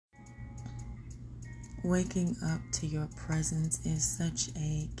Waking up to your presence is such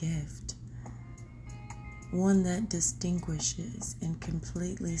a gift, one that distinguishes and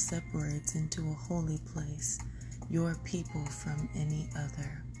completely separates into a holy place your people from any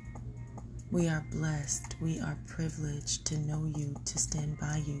other. We are blessed, we are privileged to know you, to stand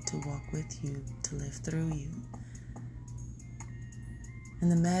by you, to walk with you, to live through you.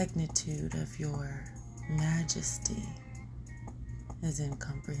 And the magnitude of your majesty is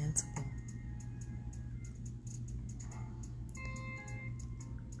incomprehensible.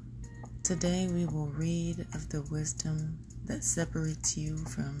 Today we will read of the wisdom that separates you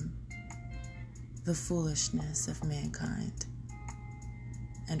from the foolishness of mankind,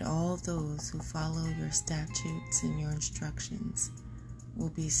 and all those who follow your statutes and your instructions will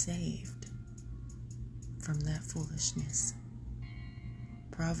be saved from that foolishness.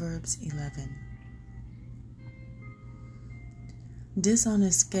 Proverbs 11.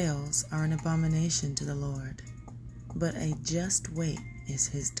 Dishonest scales are an abomination to the Lord, but a just weight is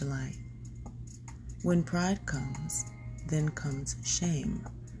his delight. When pride comes, then comes shame,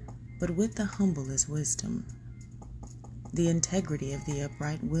 but with the humble is wisdom. The integrity of the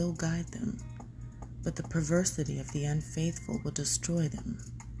upright will guide them, but the perversity of the unfaithful will destroy them.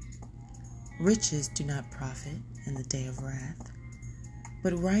 Riches do not profit in the day of wrath,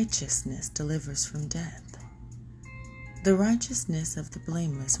 but righteousness delivers from death. The righteousness of the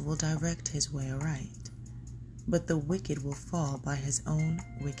blameless will direct his way aright, but the wicked will fall by his own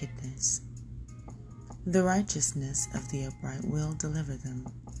wickedness. The righteousness of the upright will deliver them,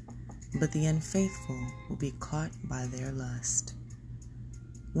 but the unfaithful will be caught by their lust.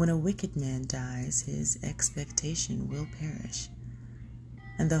 When a wicked man dies, his expectation will perish,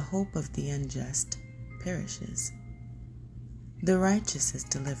 and the hope of the unjust perishes. The righteous is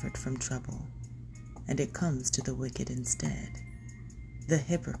delivered from trouble, and it comes to the wicked instead. The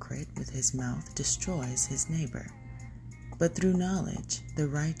hypocrite with his mouth destroys his neighbor, but through knowledge the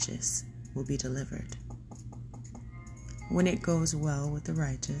righteous will be delivered. When it goes well with the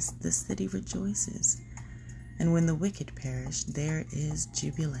righteous, the city rejoices, and when the wicked perish, there is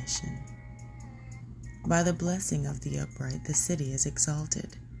jubilation. By the blessing of the upright, the city is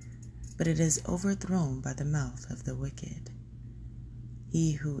exalted, but it is overthrown by the mouth of the wicked.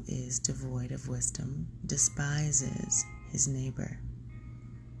 He who is devoid of wisdom despises his neighbor,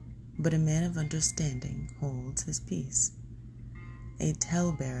 but a man of understanding holds his peace. A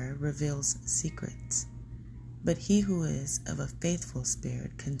talebearer reveals secrets, but he who is of a faithful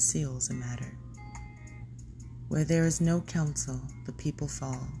spirit conceals a matter. Where there is no counsel, the people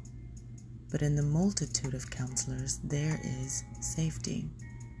fall, but in the multitude of counselors there is safety.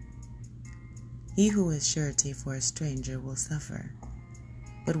 He who is surety for a stranger will suffer,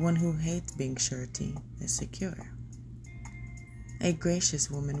 but one who hates being surety is secure. A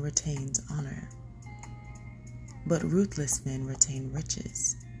gracious woman retains honor, but ruthless men retain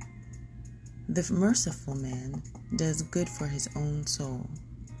riches. The merciful man does good for his own soul,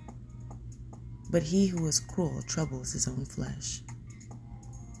 but he who is cruel troubles his own flesh.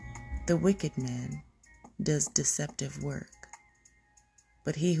 The wicked man does deceptive work,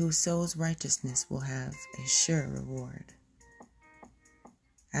 but he who sows righteousness will have a sure reward.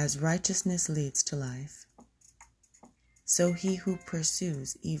 As righteousness leads to life, so he who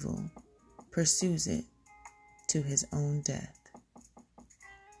pursues evil pursues it to his own death.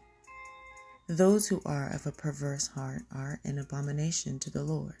 Those who are of a perverse heart are an abomination to the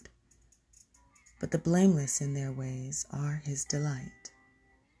Lord, but the blameless in their ways are his delight.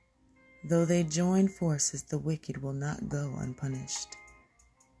 Though they join forces, the wicked will not go unpunished,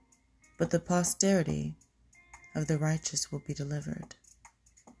 but the posterity of the righteous will be delivered.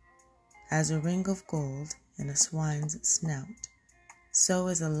 As a ring of gold in a swine's snout, so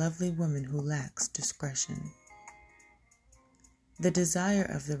is a lovely woman who lacks discretion. The desire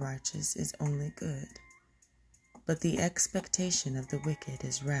of the righteous is only good, but the expectation of the wicked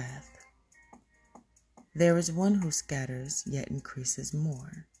is wrath. There is one who scatters, yet increases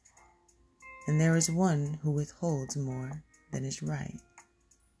more, and there is one who withholds more than is right,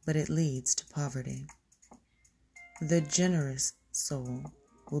 but it leads to poverty. The generous soul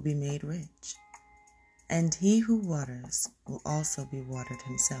will be made rich, and he who waters will also be watered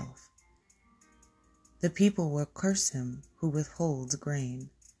himself. The people will curse him who withholds grain,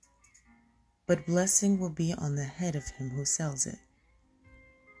 but blessing will be on the head of him who sells it.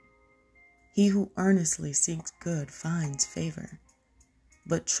 He who earnestly seeks good finds favor,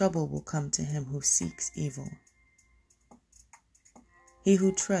 but trouble will come to him who seeks evil. He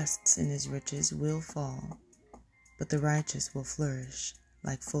who trusts in his riches will fall, but the righteous will flourish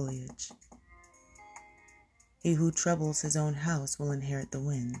like foliage. He who troubles his own house will inherit the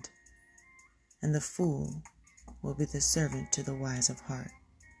wind, and the fool will be the servant to the wise of heart.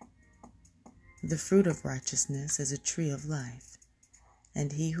 The fruit of righteousness is a tree of life,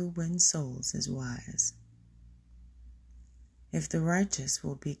 and he who wins souls is wise. If the righteous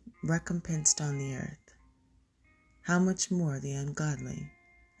will be recompensed on the earth, how much more the ungodly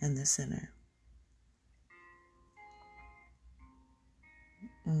and the sinner?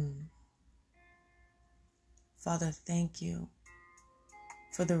 Father, thank you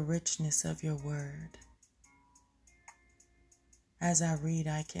for the richness of your word. As I read,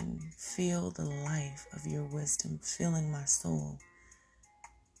 I can feel the life of your wisdom filling my soul,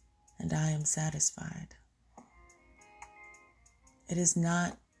 and I am satisfied. It is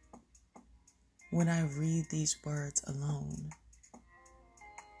not when I read these words alone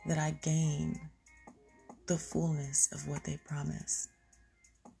that I gain the fullness of what they promise,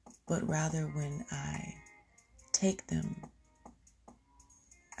 but rather when I take them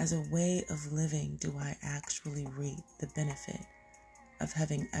as a way of living do I actually reap the benefit of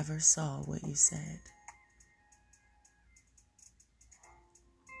having ever saw what you said.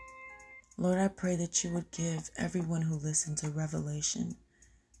 Lord, I pray that you would give everyone who listens a revelation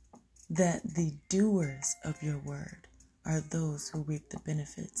that the doers of your word are those who reap the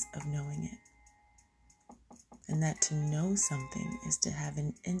benefits of knowing it. And that to know something is to have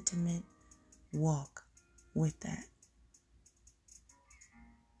an intimate walk with that.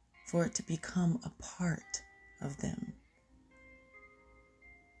 For it to become a part of them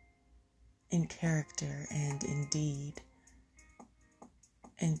in character and in deed,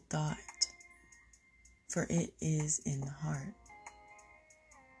 in thought, for it is in the heart.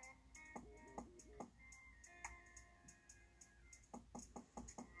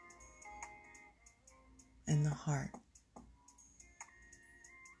 In the heart,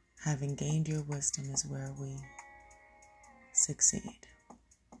 having gained your wisdom is where we succeed.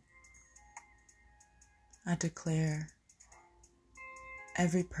 I declare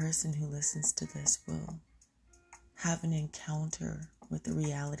every person who listens to this will have an encounter with the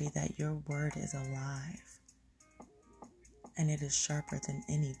reality that your word is alive and it is sharper than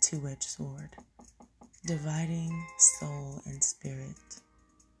any two-edged sword, dividing soul and spirit.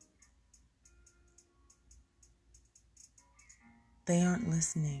 They aren't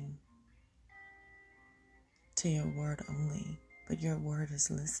listening to your word only, but your word is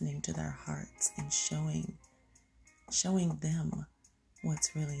listening to their hearts and showing them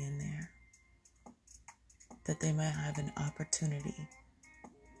what's really in there, that they might have an opportunity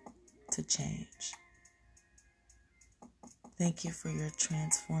to change. Thank you for your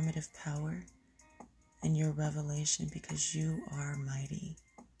transformative power and your revelation, because you are mighty,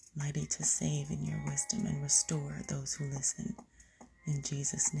 mighty to save in your wisdom and restore those who listen. In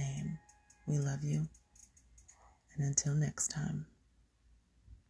Jesus' name, we love you. And until next time.